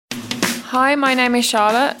Hi, my name is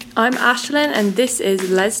Charlotte, I'm Ashlyn and this is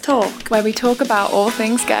Les Talk. where we talk about all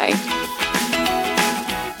things gay.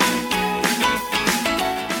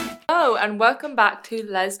 Hello and welcome back to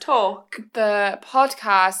Les Talk. The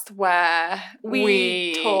podcast where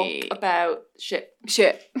We talk about shit.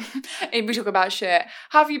 We talk about shit.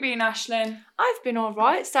 How have you been, Ashlyn? I've been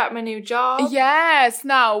alright, starting my new job. Yes.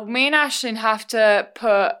 Now, me and Ashlyn have to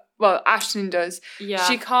put... Well, Ashlyn does. Yeah.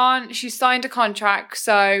 She signed a contract,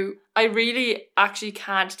 so... I really actually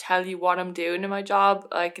can't tell you what I'm doing in my job.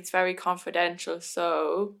 Like, it's very confidential,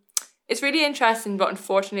 so... It's really interesting, but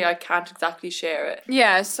unfortunately I can't exactly share it.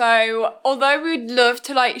 Yeah, so although we'd love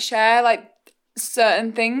to share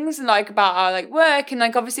certain things and about our work, and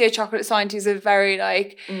obviously a chocolate scientist is a very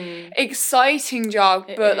exciting job,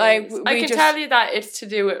 but I can tell you that it's to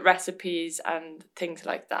do with recipes and things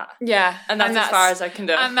like that. Yeah, and that's as far as I can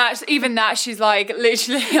do. And she's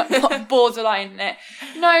literally borderline in it.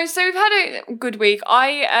 No, so we've had a good week.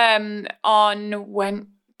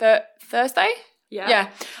 Thursday. Yeah.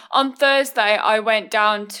 On Thursday, I went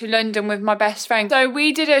down to London with my best friend. So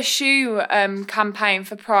we did a shoe campaign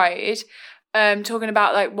for Pride, talking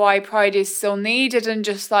about why Pride is still needed and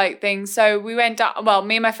just things. So we went down. Well,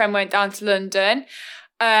 me and my friend went down to London,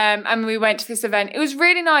 and we went to this event. It was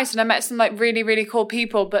really nice, and I met some really really cool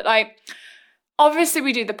people. But obviously,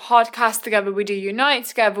 we do the podcast together. We do Unite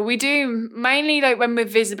together. We do mainly when we're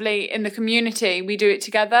visibly in the community, we do it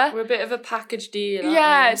together. We're a bit of a package deal.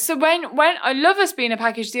 Yeah. So when I love us being a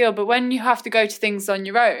package deal, but when you have to go to things on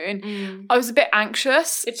your own, I was a bit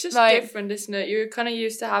anxious. It's just different, isn't it? You're kind of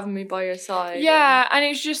used to having me by your side. Yeah, and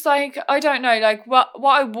it's just I don't know, what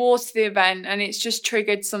I wore to the event, and it's just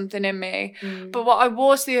triggered something in me. But what I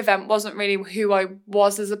wore to the event wasn't really who I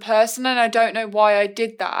was as a person, and I don't know why I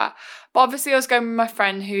did that. But obviously I was going with my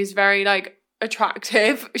friend who's very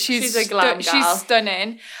attractive. She's a glam gal. She's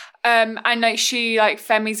stunning. And she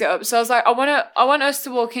femmies it up. So I was like, I want us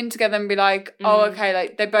to walk in together and be oh,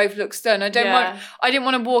 okay, they both look stunning. I didn't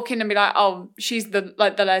want to walk in and be oh, she's the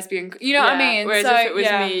lesbian. You know what I mean? Whereas if it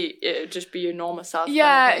was me, it would just be your normal self.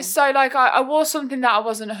 Yeah. So I wore something that I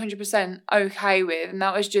wasn't 100% okay with, and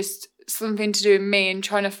that was just something to do with me and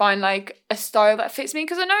trying to find a style that fits me.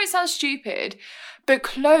 Because I know it sounds stupid, but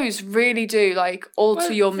clothes really do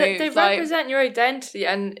alter your mood. They represent your identity,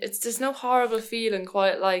 and there's no horrible feeling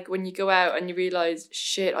quite when you go out and you realise,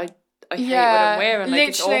 shit, I hate what I'm wearing. Literally,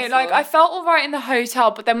 it's awful. I felt all right in the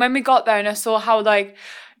hotel, but then when we got there and I saw how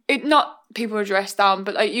not people were dressed down,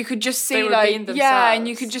 but you could just see and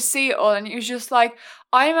you could just see it all, and it was just I'm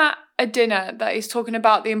at a dinner that is talking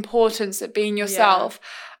about the importance of being yourself. Yeah.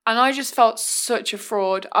 And I just felt such a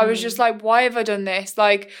fraud. I was just why have I done this?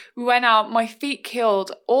 We went out, my feet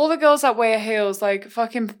killed. All the girls that wear heels,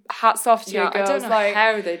 fucking hats off to you girls. I don't know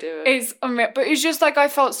how they do it. It's unreal. But it's just I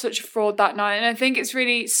felt such a fraud that night. And I think it's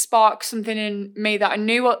really sparked something in me that I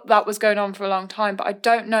knew what that was going on for a long time, but I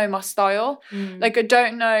don't know my style. I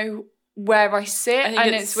don't know where I sit. I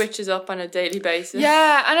think it switches up on a daily basis.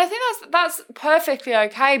 Yeah, and I think that's perfectly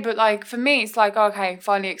okay, but for me it's okay,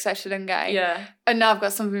 finally accepted and gay. Yeah. And now I've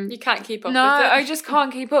got something. You can't keep up with it. No, I just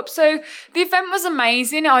can't keep up. So the event was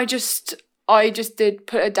amazing. I just did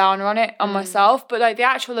put a downer on it on myself, but the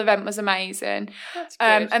actual event was amazing. That's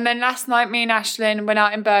good. And then last night me and Ashlyn went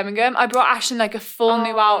out in Birmingham. I brought Ashlyn a full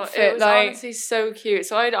new outfit. It was honestly so cute.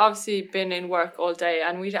 So I'd obviously been in work all day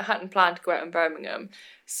and we hadn't planned to go out in Birmingham.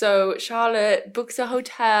 So Charlotte books a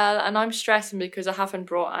hotel and I'm stressing because I haven't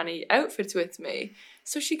brought any outfits with me.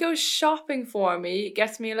 So she goes shopping for me,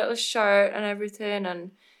 gets me a little shirt and everything,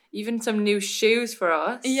 and even some new shoes for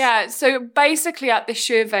us. Yeah, so basically at this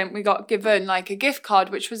shoe event we got given a gift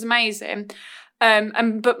card, which was amazing.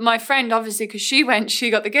 But my friend, obviously, because she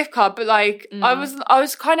got the gift card, but I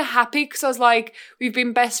was kind of happy because I was we've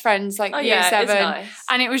been best friends year 7, it's nice.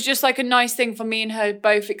 And it was just a nice thing for me and her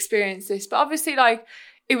both experience this. But obviously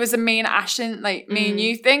it was a me and Ashlyn, me and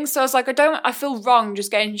you thing. So I was I feel wrong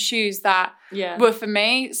just getting shoes that were for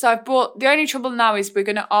me. So I bought, the only trouble now is we're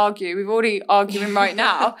going to argue. We're already arguing right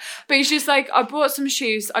now. But it's just I bought some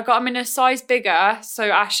shoes. I got them in a size bigger so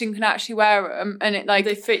Ashlyn can actually wear them. And it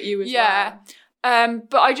they fit you as well.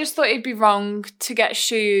 But I just thought it'd be wrong to get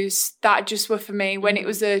shoes that just were for me when it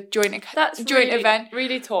was a joint event.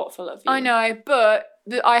 Really thoughtful of you. I know, but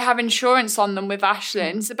I have insurance on them with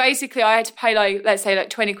Ashlyn. So basically I had to pay let's say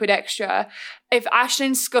 20 quid extra if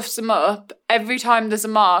Ashlyn scuffs them up, every time there's a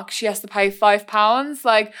mark, she has to pay £5.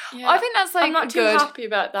 Like, Yeah. I think that's like I'm not too good. happy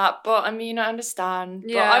about that, but I mean, I understand.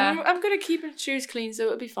 Yeah. But I'm gonna keep his shoes clean, so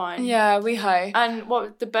it'll be fine. Yeah, we hope. And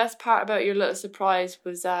what the best part about your little surprise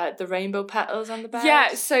was the rainbow petals on the bed.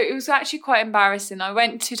 Yeah, so it was actually quite embarrassing. I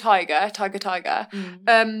went to Tiger,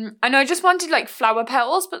 and I just wanted like flower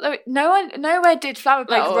petals, but nowhere did flower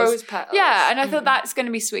petals. Like rose petals. Yeah, and I thought that's going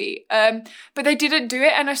to be sweet. But they didn't do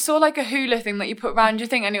it, and I saw like a hula thing that you put around your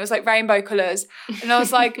thing, and it was like rainbow colours, and I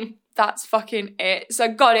was like, that's fucking it. So I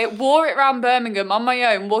got it, wore it around Birmingham on my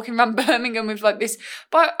own, walking around Birmingham with like this,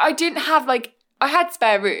 but I didn't have like, I had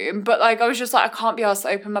spare room, but like I was just like, I can't be asked to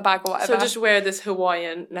open my bag or whatever. So just wear this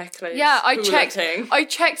Hawaiian necklace. Yeah, I hula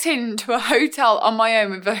checked into a hotel on my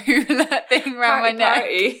own with a hula thing around my neck.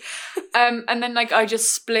 Party. And then like I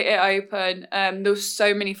just split it open. There was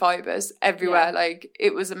so many fibres everywhere. Yeah. Like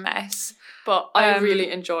it was a mess. But I really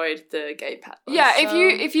enjoyed the gay petals. Yeah,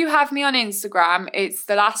 if you have me on Instagram, it's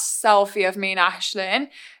the last selfie of me and Ashlyn,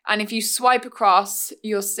 and if you swipe across,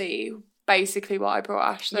 you'll see basically what I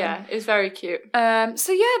brought Ashlyn. Yeah, it's very cute.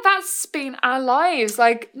 So yeah, that's been our lives.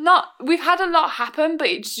 Like, we've had a lot happen, but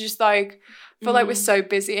it's just like, I feel like we're so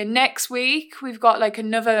busy. And next week we've got like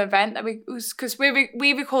another event that because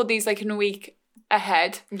we record these like in a week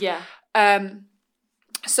ahead. Yeah.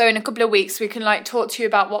 So in a couple of weeks we can like talk to you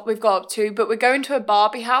about what we've got up to. But we're going to a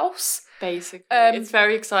Barbie house. Basically, it's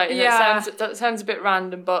very exciting. Yeah. That sounds a bit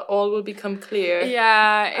random, but all will become clear.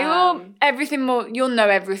 Yeah, you'll know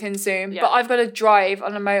everything soon. Yeah. But I've got to drive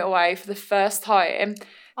on a motorway for the first time.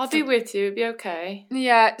 I'll be with you. It'll be okay.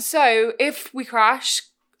 Yeah, so if we crash,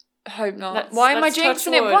 hope not. Why am I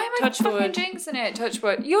jinxing it? Why am I fucking jinxing it? Touch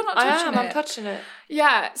wood. You're not touching it. I'm touching it.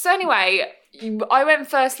 Yeah, so anyway, I went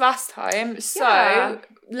first last time, so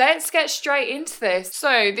let's get straight into this.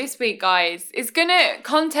 So this week, guys, it's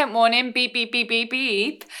content warning, beep, beep, beep, beep,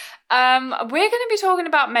 beep. We're going to be talking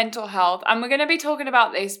about mental health, and we're going to be talking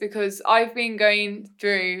about this because I've been going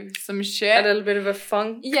through some shit. A little bit of a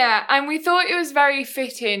funk. Yeah, and we thought it was very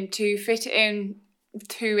fitting to fit it in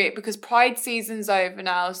to it because Pride season's over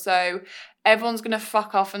now, so everyone's going to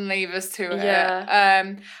fuck off and leave us to it.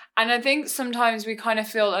 Yeah. And I think sometimes we kind of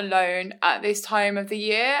feel alone at this time of the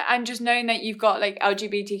year, and just knowing that you've got like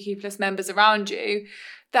LGBTQ plus members around you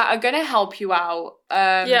that are going to help you out.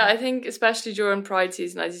 Yeah, I think especially during Pride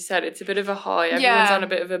season, as you said, it's a bit of a high. Everyone's on a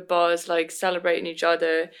bit of a buzz, like celebrating each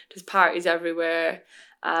other. There's parties everywhere.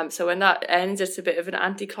 So when that ends, it's a bit of an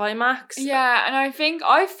anticlimax. Yeah, and I think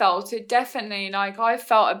I felt it definitely. Like I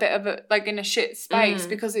felt a bit of a like in a shit space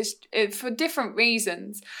because it's for different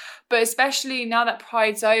reasons. But especially now that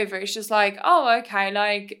Pride's over, it's just like, oh, okay,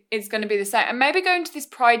 like it's going to be the same. And maybe going to this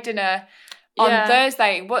Pride dinner on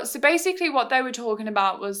Thursday. So basically what they were talking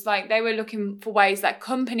about was like they were looking for ways that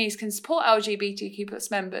companies can support LGBTQ plus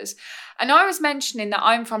members. And I was mentioning that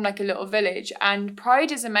I'm from like a little village and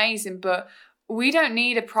Pride is amazing, but we don't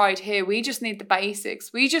need a Pride here. We just need the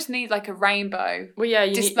basics. We just need like a rainbow. Well, yeah,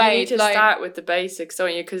 you need to start with the basics,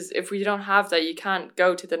 don't you? Because if we don't have that, you can't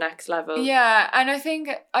go to the next level. Yeah, and I think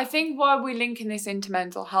while we're linking this into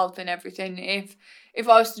mental health and everything, if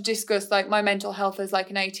I was to discuss like my mental health as like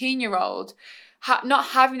an 18-year-old, not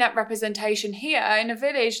having that representation here in a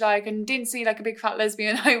village, like, and didn't see like a big fat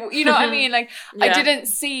lesbian, you know what I mean? Like, I didn't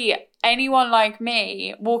see anyone like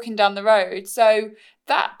me walking down the road. So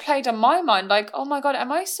that played on my mind, like, oh my God,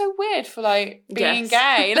 am I so weird for like being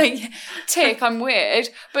gay? Like, I'm weird.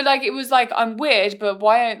 But like, it was like, I'm weird, but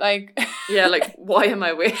why like... Yeah, like, why am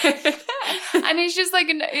I weird? And it's just like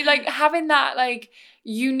having that, like,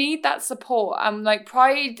 you need that support. And like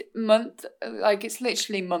Pride month, like it's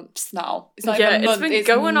literally months now. It's not even a month, it's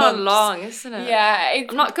been going on long, isn't it? Yeah.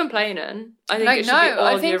 I'm not complaining. I think it should be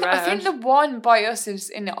all year round. I think the one by us is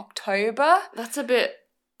in October. That's a bit...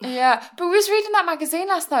 Yeah, but we was reading that magazine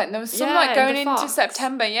last night and there was some like going into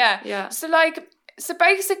September, Yeah. So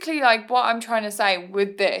basically like what I'm trying to say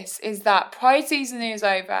with this is that Pride season is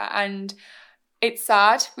over and it's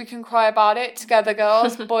sad. We can cry about it together,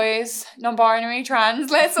 girls, boys, non-binary, trans.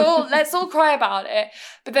 Let's all cry about it.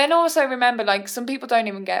 But then also remember, like, some people don't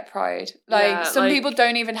even get Pride. Like, some people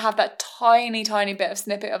don't even have that tiny, tiny bit of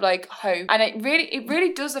snippet of like hope. And it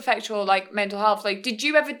really does affect your like mental health. Like, did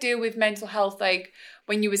you ever deal with mental health like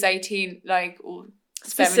when you was 18? Like, or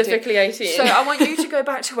Specifically 18. So I want you to go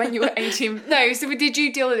back to when you were 18. No, so did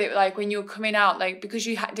you deal with it like when you were coming out, like because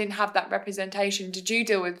you didn't have that representation? Did you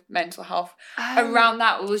deal with mental health around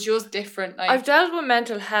that, or was yours different? Like I've dealt with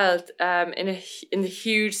mental health in the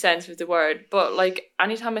huge sense of the word, but like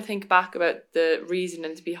anytime I think back about the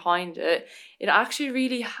reasonings behind it, it actually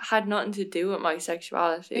really had nothing to do with my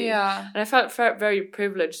sexuality. Yeah, and I felt very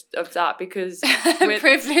privileged of that because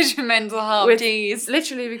privilege and mental health. Geez,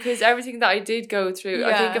 literally because everything that I did go through,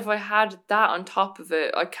 I think if I had that on top of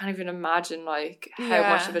it, I can't even imagine like how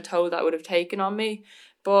much of a toll that would have taken on me.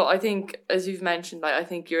 But I think, as you've mentioned, like I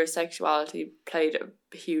think your sexuality played a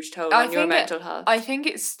huge toll on your mental health. I think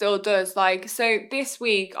it still does. Like, so this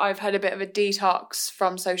week I've had a bit of a detox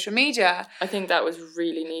from social media. I think that was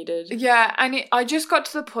really needed. Yeah, and I just got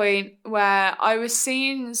to the point where I was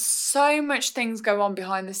seeing so much things go on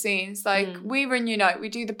behind the scenes. Like, we run Unite, we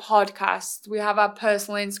do the podcast, we have our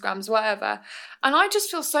personal Instagrams, whatever. And I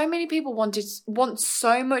just feel so many people want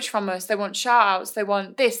so much from us. They want shout outs, they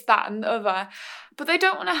want this, that and the other. But they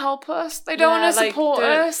don't want to help us. They don't want to support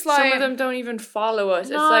us. Like, some of them don't even follow us.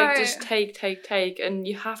 No. It's like just take, and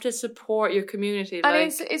you have to support your community. And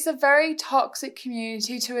it's a very toxic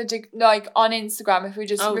community like on Instagram. If we're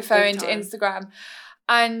just referring to Instagram,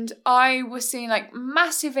 and I was seeing like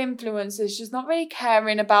massive influencers just not really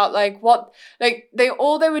caring about like what like they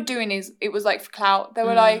were doing is it was like for clout. They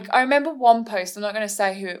were like, I remember one post. I'm not going to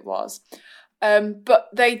say who it was, but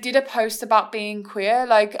they did a post about being queer,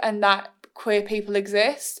 like, and that queer people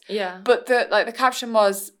exist. Yeah. But the caption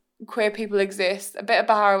was queer people exist, a bit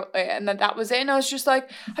about it, and then that was it. And I was just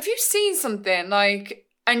like, have you seen something? Like,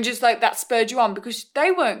 and just like that spurred you on because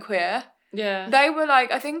they weren't queer. Yeah. They were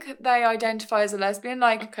like, I think they identify as a lesbian.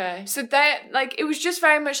 Like, okay. So they like, it was just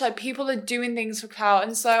very much like people are doing things for clout.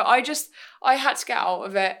 And so I had to get out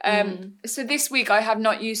of it. So this week I have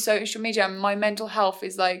not used social media and my mental health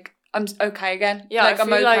is like, I'm okay again. Yeah, like, I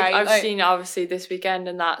feel I'm okay. like I've seen obviously this weekend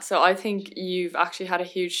and that, so I think you've actually had a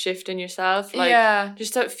huge shift in yourself. Like,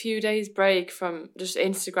 just a few days break from just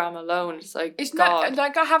Instagram alone. It's like not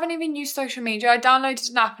like I haven't even used social media. I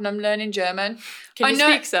downloaded an app and I'm learning German. Can you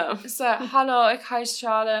speak some? So hello, ich heiße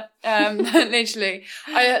Charlotte. Literally,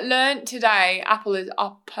 I learned today. Apple is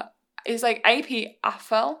up. Is like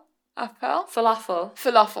Apple. Falafel.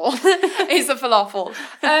 It's a falafel.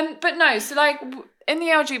 But no, so like in the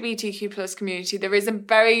LGBTQ plus community, there is a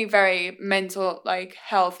very, very mental like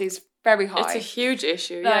health is very high. It's a huge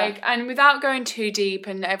issue, like, and without going too deep,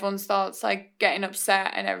 and everyone starts like getting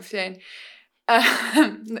upset and everything.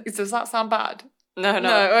 Does that sound bad? No.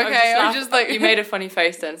 Okay, I'm just like you made a funny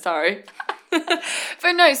face then. Sorry.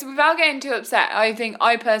 But no, so without getting too upset,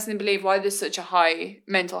 I personally believe why there's such a high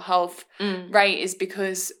mental health rate is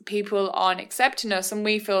because people aren't accepting us and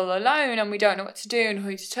we feel alone and we don't know what to do and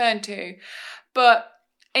who to turn to. But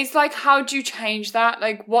it's like, how do you change that?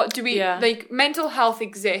 Like, what do we, like, mental health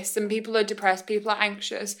exists and people are depressed, people are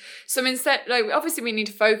anxious. So instead, like, obviously we need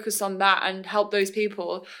to focus on that and help those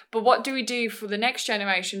people. But what do we do for the next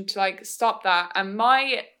generation to, like, stop that? And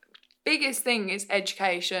my biggest thing is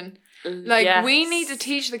education. Like, we need to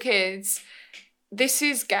teach the kids, this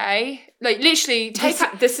is gay. Like, literally,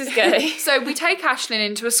 this is gay. So we take Ashlyn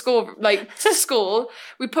into a school,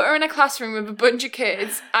 we put her in a classroom with a bunch of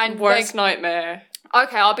kids. And worst nightmare.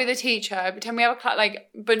 Okay, I'll be the teacher. Pretend we have a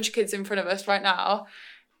bunch of kids in front of us right now.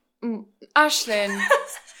 Ashlyn,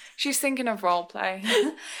 she's thinking of role play.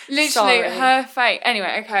 Literally, her fate.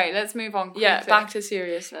 Anyway, okay, let's move on quickly. Yeah, back to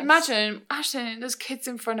seriousness. Imagine, Ashlyn, there's kids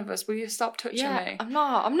in front of us. Will you stop touching me? I'm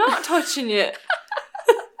not touching you.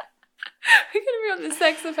 We're going to be on the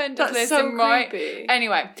sex offenders list. So creepy.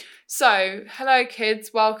 Anyway, so, hello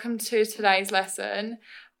kids. Welcome to today's lesson.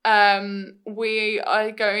 We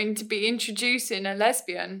are going to be introducing a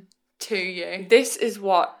lesbian to you. This is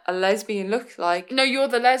what a lesbian looks like. No, you're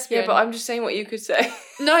the lesbian. Yeah, but I'm just saying what you could say.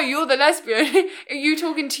 No, you're the lesbian. Are you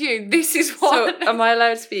talking to you? This is what... So, am I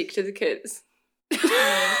allowed to speak to the kids?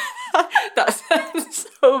 That sounds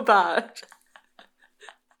so bad.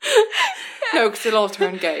 No, because they'll all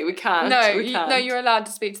turn gay. We can't. No, you're allowed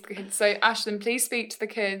to speak to the kids. So, Ashlyn, please speak to the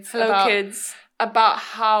kids. Hello, kids. About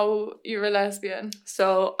how you're a lesbian.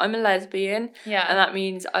 So, I'm a lesbian. Yeah. And that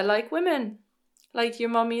means I like women. Like your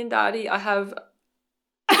mommy and daddy. I have...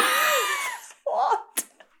 What?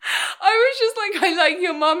 I was just like, I like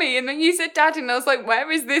your mommy. And then you said daddy. And I was like, where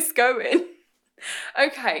is this going?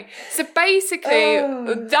 Okay. So, basically,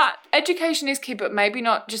 that education is key, but maybe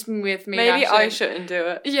not just with me. Maybe I shouldn't do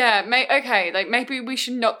it. Yeah. Okay. Like, maybe we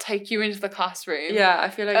should not take you into the classroom. Yeah, I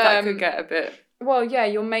feel like that could get a bit... Well, yeah,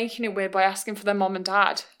 you're making it weird by asking for their mom and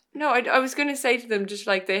dad. No, I was going to say to them just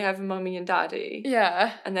like they have a mummy and daddy.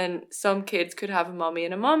 Yeah. And then some kids could have a mummy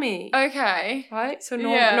and a mummy. Okay. Right? So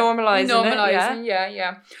normalising it.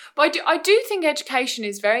 Yeah. But I do think education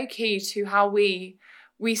is very key to how we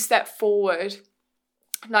step forward.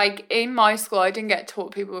 Like, in my school, I didn't get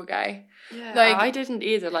taught people were gay. Yeah, like, I didn't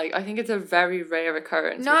either. Like, I think it's a very rare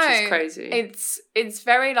occurrence, which is crazy. It's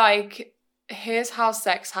very like, here's how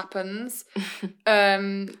sex happens.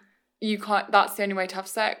 You can't, that's the only way to have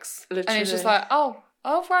sex. Literally. And it's just like, oh,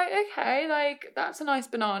 right, okay, like, that's a nice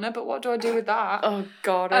banana, but what do I do with that? Oh,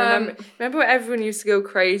 God, I remember when everyone used to go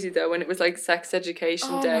crazy, though, when it was, like, sex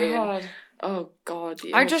education day. My God.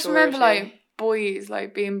 I just remember, like, boys,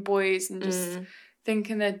 like, being boys and just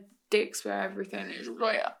thinking their dicks were everything. It was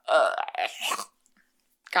like,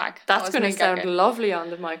 gag. That's going to sound lovely on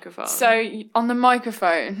the microphone. So, on the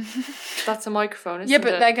microphone. That's a microphone, isn't it? Yeah,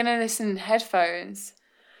 but they're going to listen in headphones.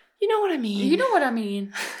 You know what I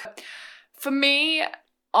mean. For me,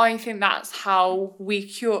 I think that's how we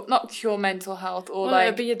not cure mental health or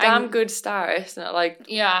it'd be a damn good start, isn't it? Like,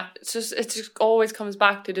 yeah, it just always comes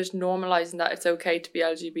back to just normalising that it's okay to be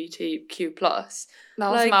LGBTQ+. That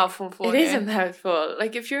was a mouthful for you. It is a mouthful.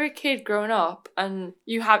 Like, if you're a kid growing up and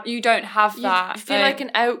you don't have that, you feel like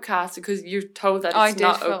an outcast because you're told that it's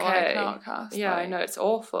not okay. Like an outcast. Yeah, I know, it's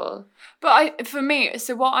awful. But for me,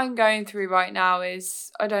 so what I'm going through right now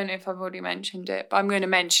is, I don't know if I've already mentioned it, but I'm going to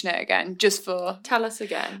mention it again, just for... Tell us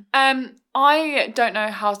again. I don't know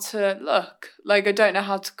how to look. Like, I don't know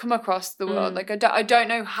how to come across the world. Like, I don't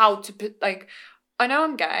know how to put, like... I know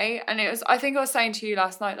I'm gay, and I think I was saying to you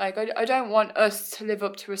last night, like, I don't want us to live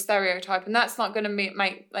up to a stereotype, and that's not going to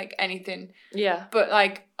make, like, anything. Yeah. But,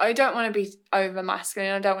 like, I don't want to be over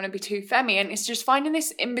masculine, I don't want to be too femmy, and it's just finding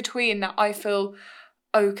this in-between that I feel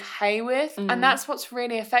okay with, and that's what's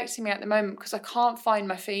really affecting me at the moment, because I can't find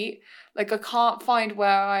my feet. Like, I can't find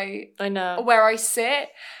where I sit,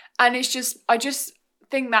 and it's just, I just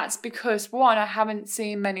think that's because, one, I haven't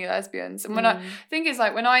seen many lesbians, and when I think it's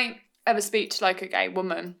like, when I ever speak to like a gay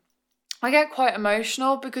woman, I get quite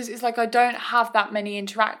emotional because it's like I don't have that many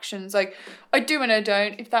interactions. Like, I do and I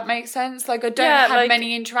don't, if that makes sense. Like, I don't have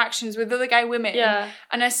many interactions with other gay women. Yeah.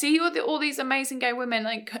 And I see all these amazing gay women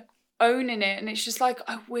like owning it, and it's just like,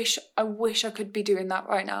 I wish I could be doing that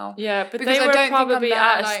right now. Yeah, but because they were probably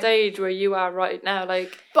at a stage where you are right now,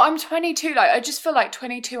 like. But I'm 22. Like, I just feel like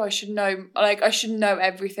 22, I should know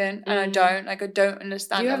everything, and I don't. Like, I don't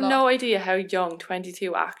understand. You have no idea how young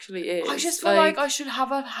 22 actually is. I just feel like I should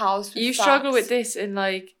have a house. With you facts. Struggle with this in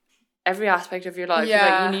like every aspect of your life.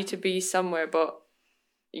 Yeah. Like, you need to be somewhere, but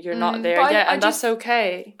you're not there yet, and that's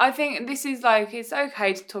okay. I think this is like, it's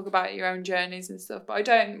okay to talk about your own journeys and stuff, but I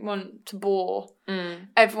don't want to bore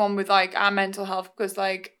everyone with like our mental health, because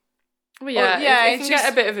like, well, it can get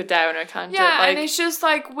a bit of a downer, can't it? Yeah, like, and it's just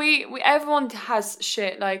like we everyone has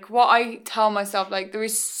shit. Like, what I tell myself, like,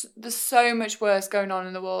 there's so much worse going on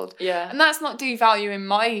in the world. Yeah, and that's not devaluing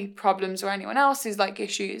my problems or anyone else's like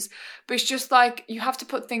issues, but it's just like, you have to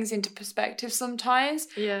put things into perspective sometimes.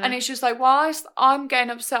 Yeah, and it's just like, whilst I'm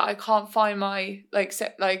getting upset, I can't find my like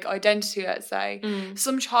identity. Let's say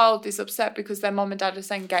some child is upset because their mom and dad are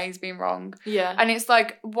saying gay's been wrong. Yeah, and it's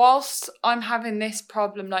like, whilst I'm having this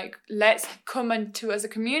problem, like, let's come into as a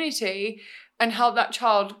community and help that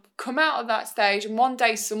child come out of that stage, and one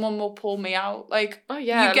day someone will pull me out. Like, oh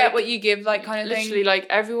yeah, you get like, what you give, like, kind of literally, thing. Literally, like,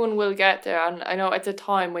 everyone will get there, and I know at the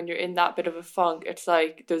time when you're in that bit of a funk, it's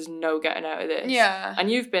like, there's no getting out of this. Yeah.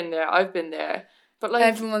 And you've been there, I've been there. But like,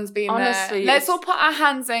 everyone's been honestly, there. Let's all put our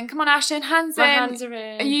hands in. Come on, Ashton, hands in. My hands are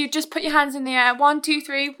in. You just put your hands in the air. 1, 2,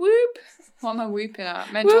 3, whoop. What am I whooping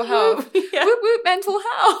at? Mental health. Yeah. Whoop, whoop, mental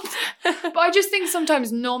health. But I just think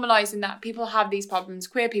sometimes normalising that people have these problems,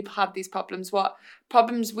 queer people have these problems, what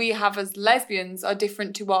problems we have as lesbians are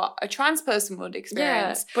different to what a trans person would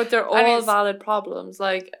experience. Yeah, but they're all valid problems.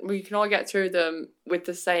 Like, we can all get through them with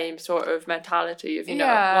the same sort of mentality of, you know,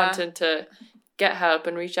 wanting to get help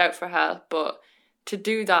and reach out for help, but to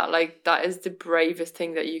do that, like, that is the bravest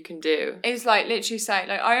thing that you can do. It's like, literally saying,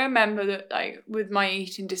 like, I remember that, like, with my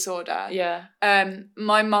eating disorder,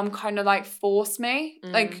 my mum kind of like forced me,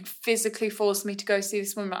 like physically forced me to go see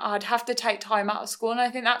this woman. I'd have to take time out of school, and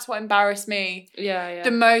I think that's what embarrassed me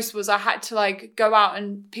the most, was I had to like go out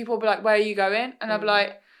and people would be like, where are you going? And I'd be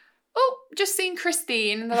like, oh, just seen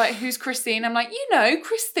Christine. And they're like, who's Christine? I'm like, you know,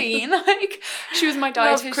 Christine. Like, she was my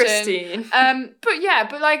dietitian. Love Christine.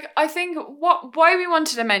 But like, I think why we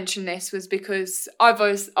wanted to mention this was because I've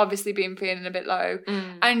obviously been feeling a bit low,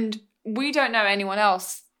 and we don't know anyone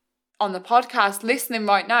else on the podcast listening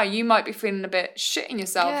right now. You might be feeling a bit shit in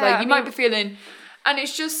yourself. Yeah, like, you might be feeling, and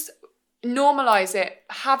it's just, normalize it,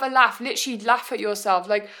 have a laugh, literally laugh at yourself.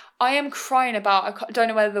 Like, I am crying about, I don't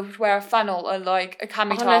know whether to wear a flannel or like a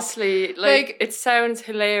cami top. Honestly, like it sounds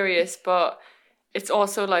hilarious, but it's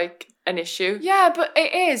also like an issue. Yeah, but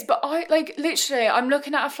it is. But I like literally, I'm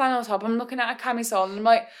looking at a flannel top, I'm looking at a camisole, and I'm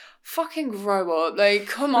like, fucking grow up. Like,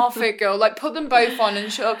 come off it, girl. Like, put them both on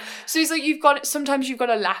and shut up. So it's like sometimes you've got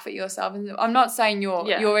to laugh at yourself. And I'm not saying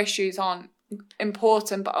your issues aren't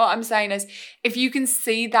important, but what I'm saying is, if you can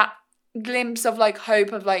see that glimpse of like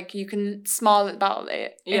hope, of like you can smile about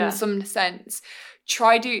it in some sense,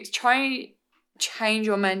 try change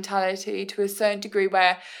your mentality to a certain degree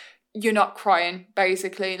where you're not crying,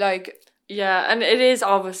 basically. Like, yeah, and it is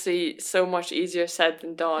obviously so much easier said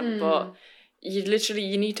than done, but you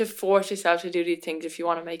need to force yourself to do these things if you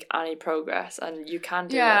want to make any progress, and you can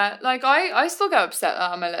do it. Yeah, like I still get upset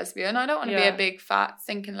that I'm a lesbian. I don't want to be a big fat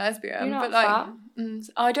thinking lesbian. You're not but like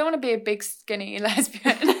fat. I don't want to be a big skinny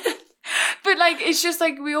lesbian. But like, it's just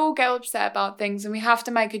like we all get upset about things and we have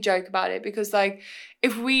to make a joke about it, because like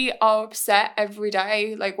if we are upset every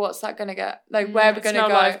day, like what's that gonna get? Like, where are we gonna go?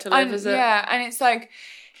 Life to live, is it? Yeah, and it's like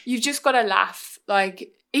you've just got to laugh.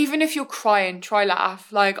 Like, even if you're crying, try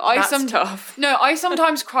laugh. Like, tough. No, I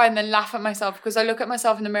sometimes cry and then laugh at myself, because I look at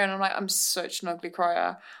myself in the mirror and I'm like, I'm such an ugly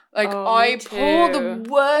crier. Like, I pull the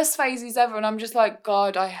worst faces ever, and I'm just like,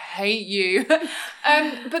 God, I hate you.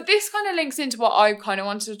 But this kind of links into what I kind of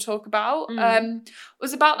wanted to talk about.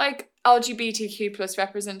 Was about like LGBTQ plus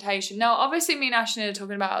representation. Now, obviously, me and Ashley are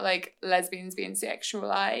talking about like lesbians being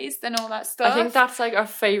sexualized and all that stuff. I think that's like our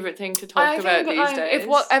favourite thing to talk about these days. If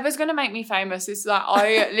whatever's going to make me famous is that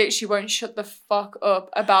I literally won't shut the fuck up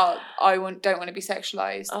about don't want to be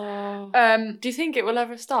sexualized. Do you think it will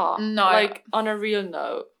ever stop? No. Like, on a real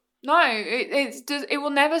note? No, it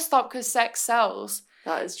will never stop, because sex sells.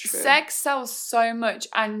 That is true. Sex sells so much,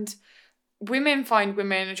 and women find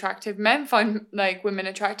women attractive, men find like women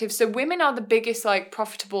attractive. So women are the biggest like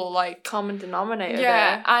profitable like common denominator.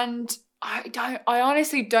 Yeah, there. and I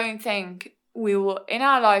honestly don't think we will in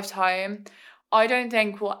our lifetime. I don't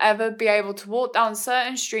think we'll ever be able to walk down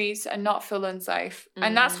certain streets and not feel unsafe.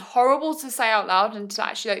 And that's horrible to say out loud and to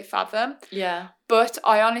actually like fathom. Yeah. But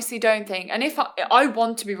I honestly don't think, and if I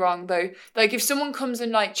want to be wrong though, like if someone comes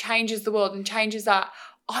and like changes the world and changes that,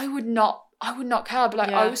 I would not care. I'd be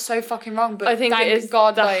like, I was so fucking wrong. But I think thank it is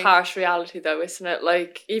God, the like, harsh reality though, isn't it?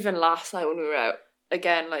 Like, even last night when we were out,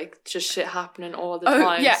 again, like, just shit happening all the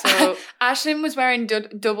time. Yeah. So Ashlyn was wearing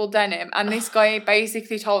double denim, and this guy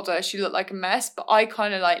basically told her she looked like a mess, but I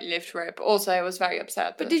kind of like lived for it, but also I was very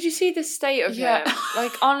upset. But did you see the state of him?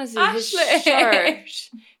 Like, honestly, his Ashley.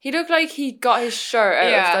 shirt. He looked like he got his shirt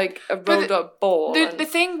out of like a rolled up ball. The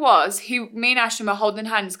thing was, me and Ashlyn were holding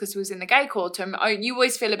hands because we was in the gay quarter. And you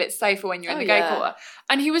always feel a bit safer when you're in the gay quarter.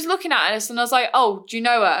 And he was looking at us, and I was like, "Oh, do you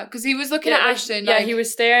know her?" Because he was looking at Ashlyn. Yeah, he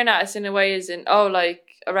was staring at us in a way as in, "Oh, like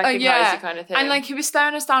I recognise you," kind of thing. And like he was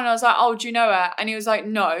staring us down, and I was like, "Oh, do you know her?" And he was like,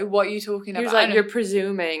 "No, what are you talking about?" He was like, "You're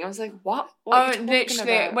presuming." I was like, "What? What are you talking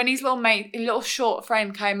literally, about?" when his little short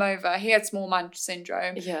friend came over, he had small man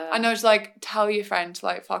syndrome. Yeah. And I was like, "Tell your friend to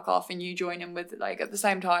like fuck off, and you join him with like at the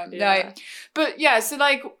same time." Yeah. Like, but yeah, so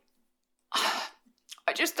like,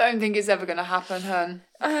 I just don't think it's ever gonna happen, hun.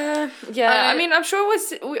 I mean, I'm sure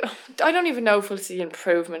I don't even know if we'll see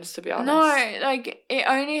improvements, to be honest. No, like it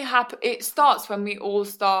only it starts when we all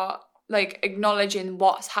start like acknowledging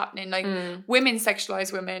what's happening. Like women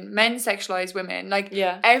sexualize women, men sexualize women. Like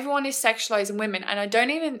everyone is sexualizing women. And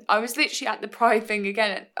I was literally at the Pride thing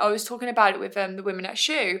again. I was talking about it with the women at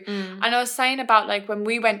Shoe. And I was saying about like when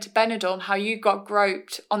we went to Benidorm, how you got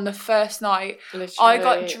groped on the first night. Literally. I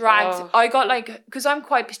got dragged. I got like, because I'm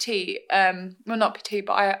quite petite. Well, not petite,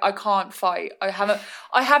 but I can't fight. I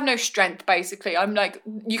have no strength, basically. I'm like,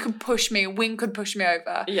 you can push me, a wing could push me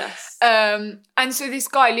over. Yes. And so this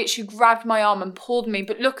guy literally grabbed my arm and pulled me,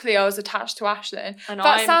 but luckily I was attached to Ashlyn. And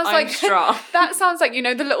I'm strong. That sounds like, you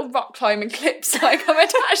know, the little rock climbing clips, like I'm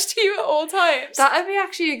attached to you at all times. That'd be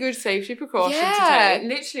actually a good safety precaution to take.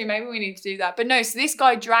 Literally, maybe we need to do that. But no, so this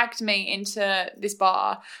guy dragged me into this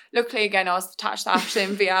bar. Luckily, again, I was attached to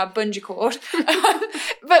Ashlyn via bungee cord.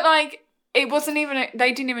 But like, it wasn't even,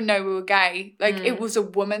 they didn't even know we were gay. Like, it was a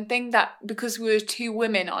woman thing that, because we were two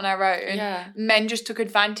women on our own, men just took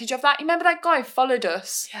advantage of that. You remember that guy followed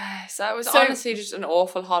us? Yes, that was honestly just an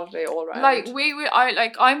awful holiday all around. Like,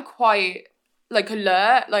 I'm quite, like,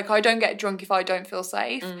 alert. Like, I don't get drunk if I don't feel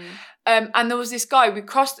safe. And there was this guy, we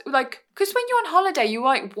crossed, like, because when you're on holiday, you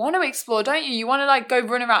like want to explore, don't you? You want to like go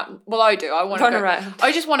run around. Well, I do. I want to Run around.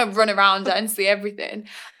 I just want to run around and see everything.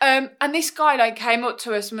 And this guy like came up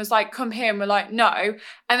to us and was like, "Come here," and we're like, "No."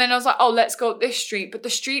 And then I was like, "Oh, let's go up this street," but the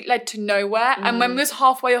street led to nowhere. And when we was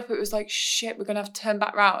halfway up, it was like, "Shit, we're gonna have to turn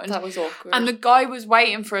back round." That was awkward. And the guy was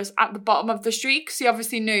waiting for us at the bottom of the street because he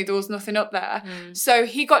obviously knew there was nothing up there. So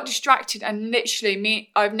he got distracted and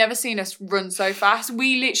literally I've never seen us run so fast.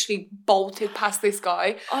 We literally bolted past this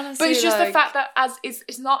guy. Honestly, but it's just like, the fact that as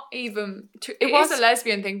it's not even it is a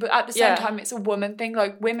lesbian thing, but at the same time it's a woman thing.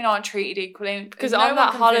 Like women aren't treated equally. Because on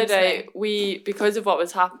that holiday, because of what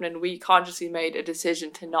was happening, we consciously made a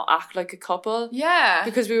decision to not act like a couple. Yeah.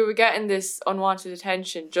 Because we were getting this unwanted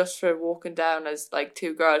attention just for walking down as like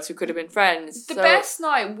two girls who could have been friends. The best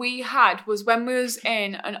night we had was when we was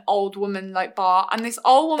in an old woman like bar, and this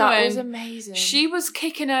old woman, that was amazing. She was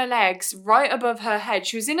kicking her legs right above her head.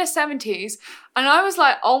 She was in her 70s, and I was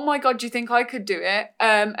like, "Oh my god, do you think I could do it?"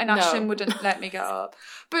 And Ashlyn wouldn't let me get up.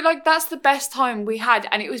 But like that's the best time we had,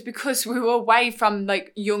 and it was because we were away from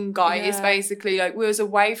like young guys, basically. Like we was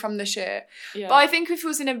away from the shit. Yeah. But I think if it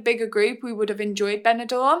was in a bigger group, we would have enjoyed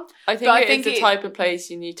Benidorm. I think it's the type of place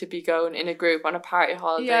you need to be going in a group on a party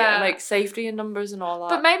holiday, and like safety in numbers and all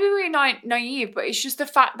that. But maybe we're naive, but it's just the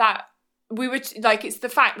fact that we were it's the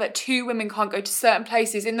fact that two women can't go to certain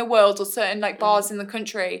places in the world or certain like bars in the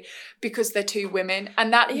country because they're two women,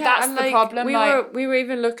 and that's and, the problem. We were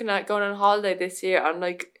even looking at going on holiday this year, and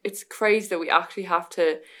like it's crazy that we actually have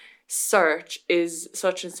to search, is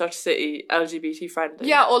such and such city LGBT friendly?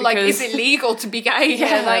 Yeah, or like is it legal to be gay?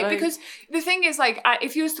 Because the thing is like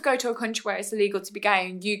if you was to go to a country where it's illegal to be gay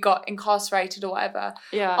and you got incarcerated or whatever,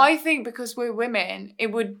 I think because we're women,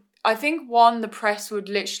 I think the press would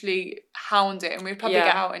literally hound it and we'd probably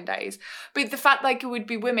get out in days. But the fact like it would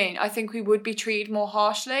be women, I think we would be treated more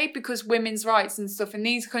harshly because women's rights and stuff in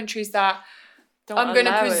these countries that I'm going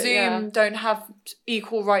to presume don't have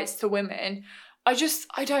equal rights to women.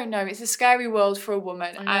 I don't know. It's a scary world for a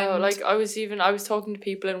woman. I know. Like I was talking to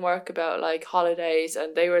people in work about like holidays,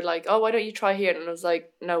 and they were like, "Oh, why don't you try here?" And I was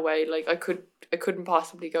like, "No way! Like I couldn't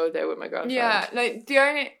possibly go there with my girlfriend." Yeah, like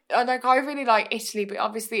I really like Italy, but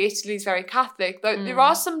obviously Italy's very Catholic. Like there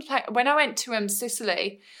are some when I went to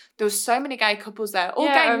Sicily, there was so many gay couples there, all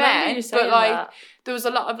gay men, but like there was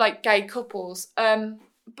a lot of like gay couples.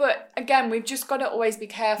 But again, we've just got to always be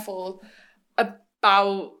careful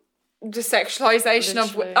about the sexualization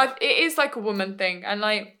of it is like a woman thing, and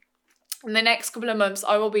like in the next couple of months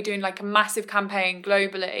I will be doing like a massive campaign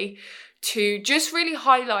globally to just really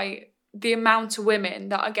highlight the amount of women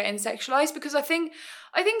that are getting sexualized, because I think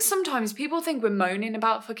sometimes people think we're moaning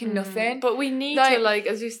about fucking nothing, but we need to, like,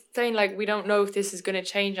 as you're saying, like, we don't know if this is going to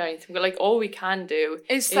change anything, but like all we can do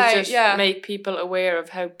is just make people aware of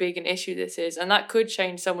how big an issue this is, and that could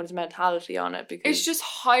change someone's mentality on it, because it's just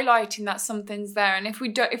highlighting that something's there, and if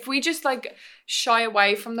we just like shy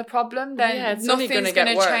away from the problem, then nothing's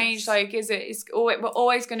going to change. Like, we're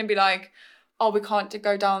always going to be like, oh, we can't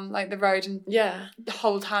go down like the road and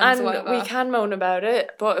hold hands or whatever. We can moan about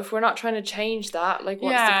it, but if we're not trying to change that, like,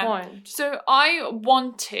 what's the point? So I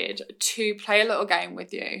wanted to play a little game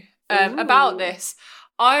with you about this.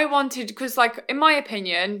 I wanted, because like in my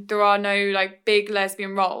opinion, there are no like big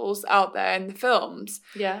lesbian roles out there in the films.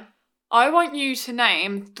 Yeah. I want you to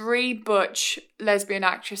name 3 butch lesbian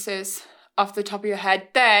actresses off the top of your head,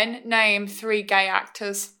 then name 3 gay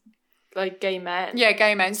actors. Like gay men. Yeah,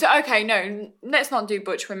 gay men. So, okay, no, let's not do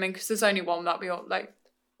butch women because there's only one that we all like.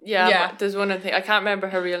 Yeah. But there's one thing. I can't remember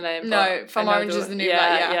her real name. No, from Orange is the New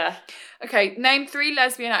Black. Yeah. Okay, name 3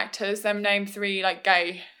 lesbian actors, then name 3 like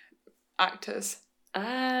gay actors.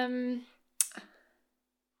 I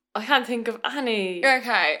can't think of any.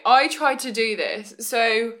 Okay, I tried to do this.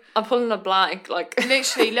 So I'm pulling a blank. Like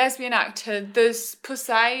literally, lesbian actor. There's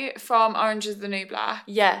Pussy from Orange is the New Black.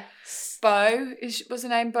 Yes. Beau was her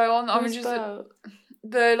name Beau on Orange is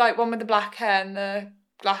the like one with the black hair and the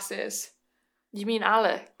glasses. You mean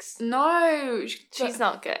Alex? No, she's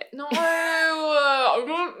not gay. No, I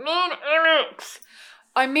don't mean Alex.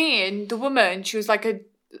 I mean the woman. She was like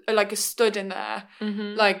a stud in there,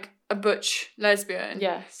 like a butch lesbian.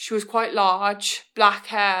 Yes, she was quite large, black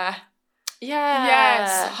hair. Yeah.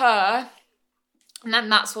 Yes, her. And then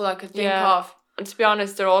that's all I could think of. And to be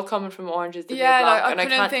honest, they're all coming from Orange is the New Black, and I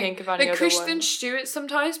can't think of any other Kristen one. Stewart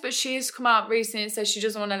sometimes, but she's come out recently and says she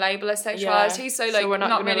doesn't want to label her sexuality, so like we're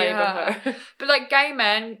not really label her. But like gay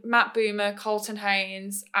men, Matt Boomer, Colton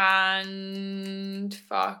Haynes, and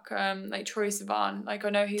like Troye Sivan. Like I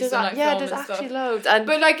know he's done like film there's and actually stuff. loads. And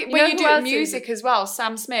but like when you do music as well,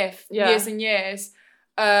 Sam Smith, years and years.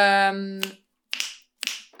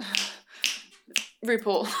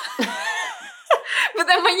 RuPaul. But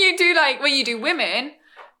then when you do women,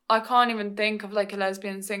 I can't even think of like a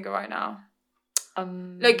lesbian singer right now.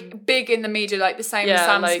 Like big in the media, like the same as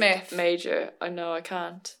Sam Smith. Major. I know, I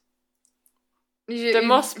can't. There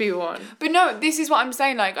must be one. But no, this is what I'm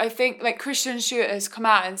saying. Like, I think like Kristen Stewart has come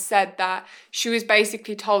out and said that she was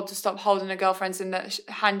basically told to stop holding her girlfriend's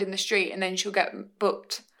hand in the street and then she'll get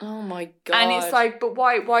booked. Oh my God. And it's like, but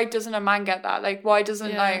why doesn't a man get that? Like, why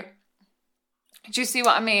doesn't like... Do you see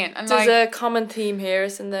what I mean? And there's a common theme here,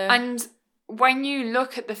 isn't there? And when you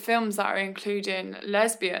look at the films that are including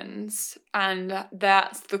lesbians, and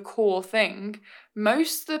that's the core thing,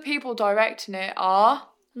 most of the people directing it are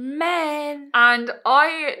men. And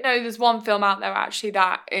I know there's one film out there actually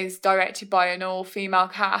that is directed by an all-female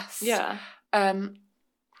cast. Yeah.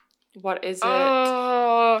 What is it?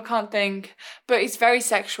 Oh, I can't think. But it's very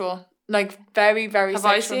sexual. Like, very, very sexual.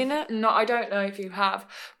 Have I seen it? No, I don't know if you have.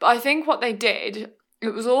 But I think what they did, it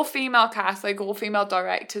was all female cast, like all female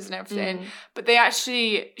directors and everything. But they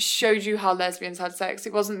actually showed you how lesbians had sex.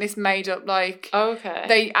 It wasn't this made up, like...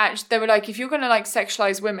 Okay. They were like, if you're going to, like,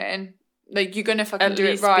 sexualise women... Like, you're going to fucking do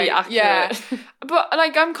it right. Be accurate. Yeah. But,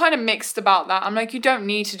 like, I'm kind of mixed about that. I'm like, you don't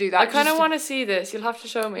need to do that. I kind of want to see this. You'll have to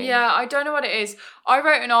show me. Yeah, I don't know what it is. I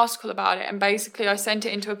wrote an article about it and basically I sent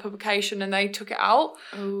it into a publication and they took it out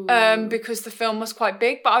because the film was quite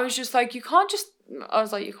big. But I was just like, you can't just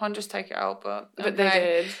take it out. But they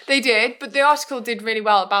did. They did. But the article did really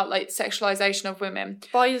well about, like, sexualisation of women.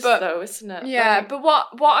 Biased, though, isn't it? Yeah, but what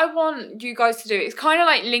I want you guys to do is kind of,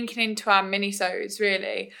 like, linking into our minisodes,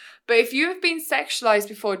 really. But if you have been sexualised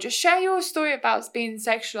before, just share your story about being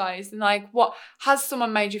sexualised and, like, what has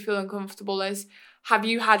someone made you feel uncomfortable? Have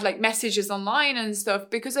you had, like, messages online and stuff?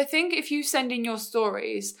 Because I think if you send in your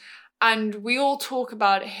stories and we all talk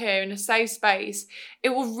about it here in a safe space, it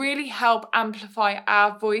will really help amplify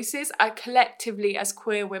our voices collectively as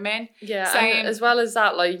queer women. Yeah, and as well as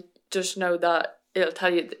that, like, just know that it'll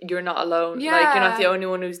tell you that you're not alone. Yeah. Like, you're not the only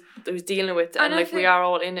one who's dealing with it. And like, we are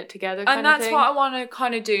all in it together kind of thing. And that's what I want to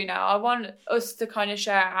kind of do now. I want us to kind of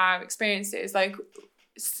share our experiences. Like,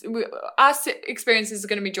 our experiences are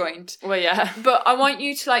going to be joint. Well, yeah. But I want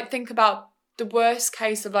you to, like, think about the worst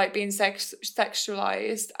case of, like, being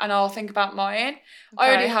sexualized, and I'll think about mine. Okay. I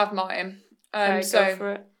already have mine. Okay, go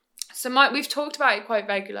for it. So we've talked about it quite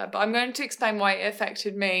regular, but I'm going to explain why it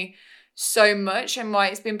affected me so much and why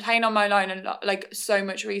it's been playing on my line and, like, so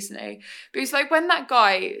much recently. Because, like, when that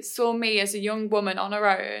guy saw me as a young woman on her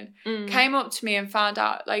own, came up to me and found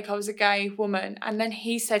out, like, I was a gay woman, and then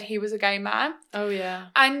he said he was a gay man. Oh, yeah.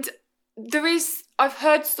 And I've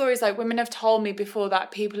heard stories, like, women have told me before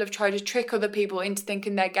that people have tried to trick other people into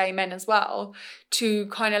thinking they're gay men as well, to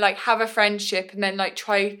kind of, like, have a friendship and then, like,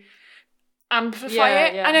 try amplify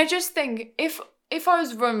it. Yeah. And I just think if I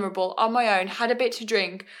was vulnerable on my own, had a bit to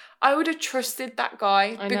drink, I would have trusted that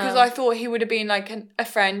guy because I thought he would have been, like, a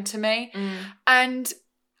friend to me. And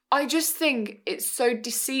I just think it's so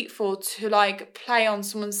deceitful to, like, play on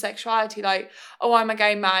someone's sexuality. Like, oh, I'm a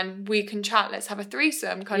gay man, we can chat, let's have a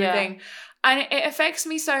threesome kind of thing. And it affects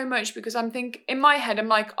me so much because in my head, I'm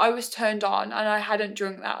like, I was turned on and I hadn't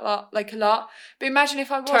drunk that lot. But imagine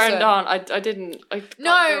if I wasn't. Turned on? I didn't.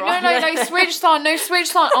 No, switched on. No,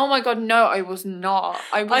 switched on. Oh my God, no, I was not.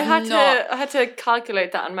 I had to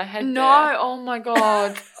calculate that in my head. No, there. Oh my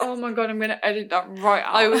God, I'm going to edit that right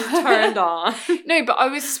out. I was turned on. No, but I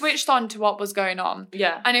was switched on to what was going on.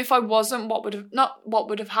 Yeah. And if I wasn't, what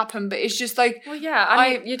would have happened, but it's just like... Well, yeah,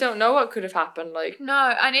 you don't know what could have happened, like...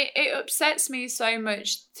 No, and it upsets me so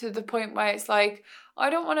much to the point where it's like, I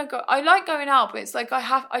don't want to go... I like going out, but it's like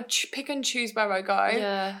I pick and choose where I go.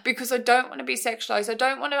 Yeah. Because I don't want to be sexualised. I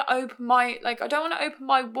don't want to open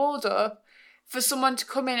my world up for someone to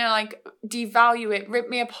come in and, like, devalue it, rip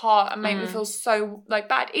me apart and make me feel so, like,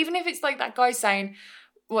 bad. Even if it's like that guy saying,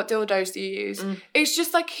 what dildos do you use? It's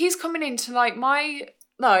just like he's coming into, like, my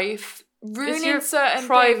life, ruining certain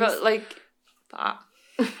private things. Like that.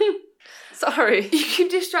 Sorry. You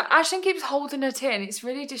keep Ashton keeps holding it in. It's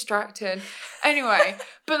really distracting. Anyway,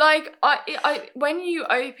 but, like, I when you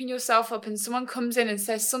open yourself up and someone comes in and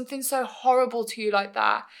says something so horrible to you like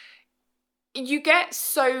that, you get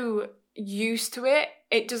so used to it,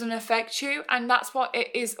 it doesn't affect you, and that's what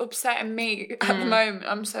it is upsetting me at the moment.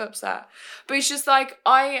 I'm so upset, but it's just like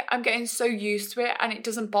I am getting so used to it and it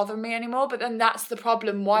doesn't bother me anymore. But then that's the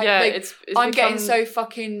problem. Why? Yeah, like, I'm getting so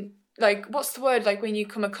fucking, like, what's the word, like when you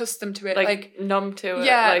come accustomed to it, like numb to it.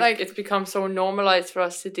 Yeah, like it's become so normalized for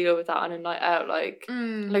us to deal with that on a night out. Like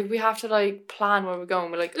we have to like plan where we're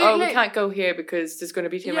going. We're like, we can't go here because there's going to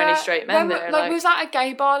be too many straight men there. Like we was at a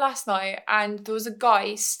gay bar last night and there was a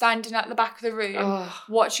guy standing at the back of the room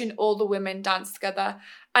watching all the women dance together,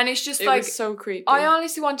 and it's just like, it was so creepy. I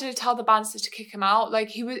honestly wanted to tell the bouncer to kick him out. Like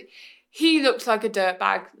he looked like a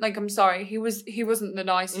dirtbag. Like, I'm sorry, he wasn't the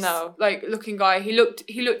nicest like looking guy. He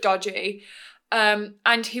looked dodgy,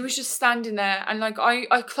 and he was just standing there, and like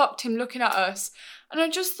I clocked him looking at us, and I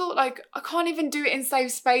just thought, like, I can't even do it in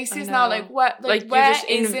safe spaces now. Like, where you're just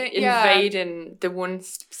invading the one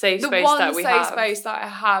safe space that we have. The one safe space that I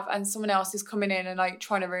have, and someone else is coming in and like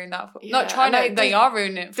trying to ruin that. Not trying to. They are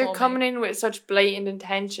ruining it. They're coming in with such blatant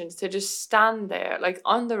intentions to just stand there, like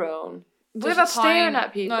on their own. With a staring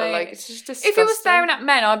at people, like it's just disgusting. If he was staring at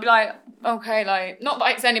men, I'd be like, okay, like, not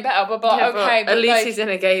that it's any better, but okay. But at least he's in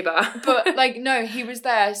a gay bar. But like, no, he was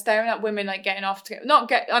there staring at women, like getting off to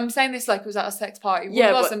I'm saying this like it was at a sex party.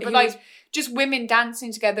 It wasn't, but like just women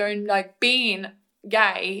dancing together and like being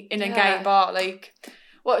gay in a gay bar. Like,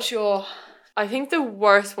 what's your? I think the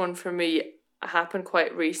worst one for me happened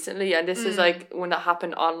quite recently, and this is like when that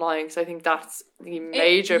happened online, because I think that's the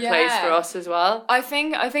major place for us as well. I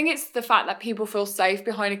think it's the fact that people feel safe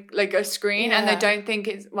behind a screen, and they don't think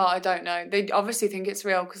it's, well, I don't know, they obviously think it's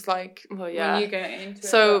real because like when you get into it.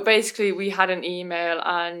 So basically we had an email,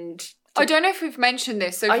 and I don't know if we've mentioned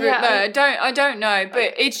this, so I don't know,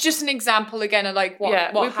 but it's just an example again of like what we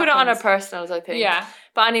happens. put it on our personals, I think. Yeah.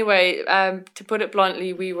 But anyway, to put it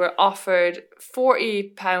bluntly, we were offered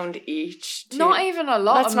 £40 each. Not even a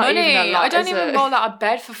lot of money. Not even a lot, I don't even roll out of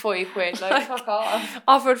bed for 40 quid. Like, fuck off.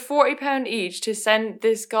 Offered £40 each to send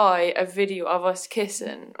this guy a video of us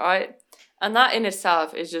kissing, right? And that in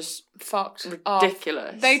itself is just fucked,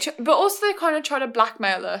 ridiculous. But also they kind of try to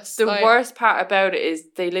blackmail us. The worst part about it is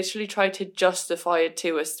they literally tried to justify it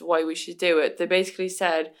to us why we should do it. They basically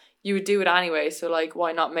said, you would do it anyway, so like,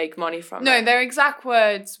 why not make money from it? No, their exact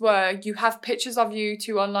words were, you have pictures of you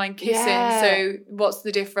two online kissing, so what's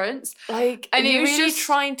the difference? Like, and it was really just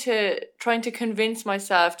trying to convince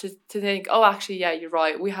myself to think, oh, actually, yeah, you're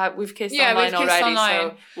right. We've kissed online already,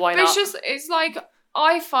 so why not? It's like,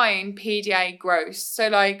 I find PDA gross, so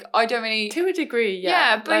like I don't really, to a degree,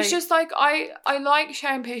 but like, it's just like I like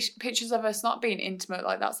sharing pictures of us not being intimate.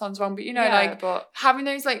 Like, that sounds wrong, but you know, but having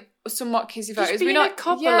those like somewhat kissy photos. We're not a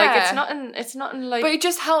couple. Like, it's not in like. But it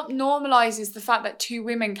just normalizes the fact that two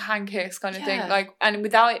women can kiss, kind of thing. Like, and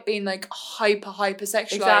without it being like hyper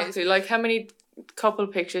sexualized. Exactly. Like, how many couple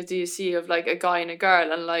pictures do you see of like a guy and a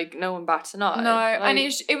girl, and like no one bats an eye? No, like, and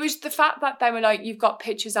it was the fact that they were like, you've got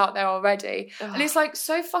pictures out there already, and it's like,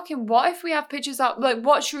 so fucking what if we have pictures out? Like,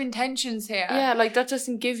 what's your intentions here? Yeah, like that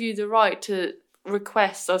doesn't give you the right to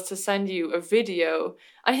request us to send you a video.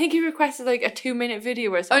 I think you requested like a 2-minute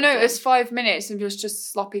video or something. Oh no, it was 5 minutes and it was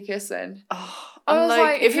just sloppy kissing. I was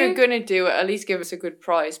like, if you're gonna do it, at least give us a good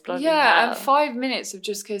price. Bloody hell. And 5 minutes of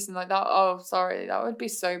just kissing like that. Oh, sorry, that would be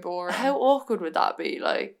so boring. How awkward would that be?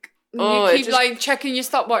 Like, you keep like checking your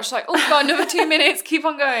stopwatch, like, oh, got another 2 minutes, keep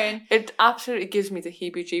on going. It absolutely gives me the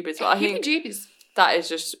heebie-jeebies. But I think that is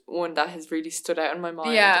just one that has really stood out in my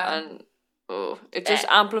mind. Yeah, and it just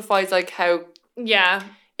amplifies like how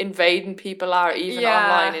invading people are even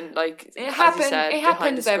online, and like it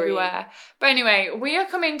happens everywhere. But anyway, we are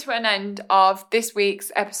coming to an end of this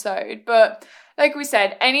week's episode, but like we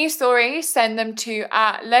said, any stories, send them to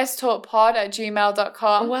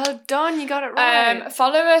letstalkpod@gmail.com. Well done, you got it right.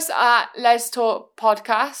 Follow us at Let's Talk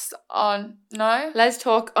Podcast on Let's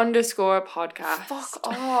Talk _podcast. Fuck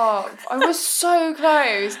off. I was so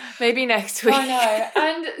close. Maybe next week. I know.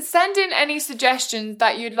 And send in any suggestions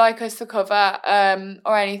that you'd like us to cover,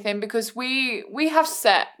 or anything, because we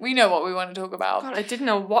know what we want to talk about. God, I didn't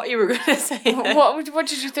know what you were going to say. What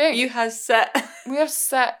did you think? We have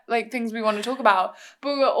set like things we want to talk about,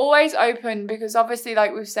 but we're always open, because obviously,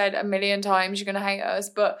 like we've said a million times, you're going to hate us,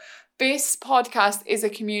 but this podcast is a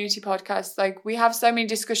community podcast. Like, we have so many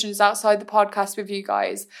discussions outside the podcast with you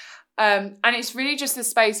guys. And it's really just a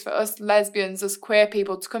space for us lesbians, us queer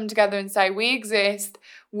people, to come together and say, we exist,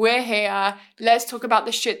 we're here, let's talk about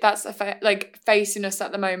the shit that's facing us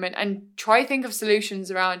at the moment, and try think of solutions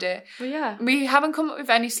around it. Well, yeah. We haven't come up with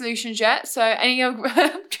any solutions yet, so I'm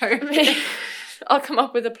joking. I'll come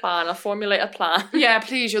up with a plan. I'll formulate a plan. Yeah,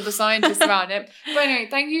 please, you're the scientist around it. But anyway,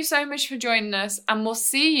 thank you so much for joining us, and we'll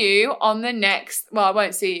see you on the next... Well, I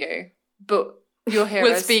won't see you, but you'll hear us.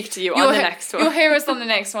 We'll speak to you on the next one. You'll hear us on the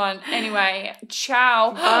next one. Anyway,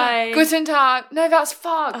 ciao. Bye. Guten Tag. No, that's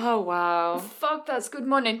fuck. Oh, wow. Fuck, that's good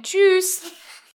morning. Tschüss.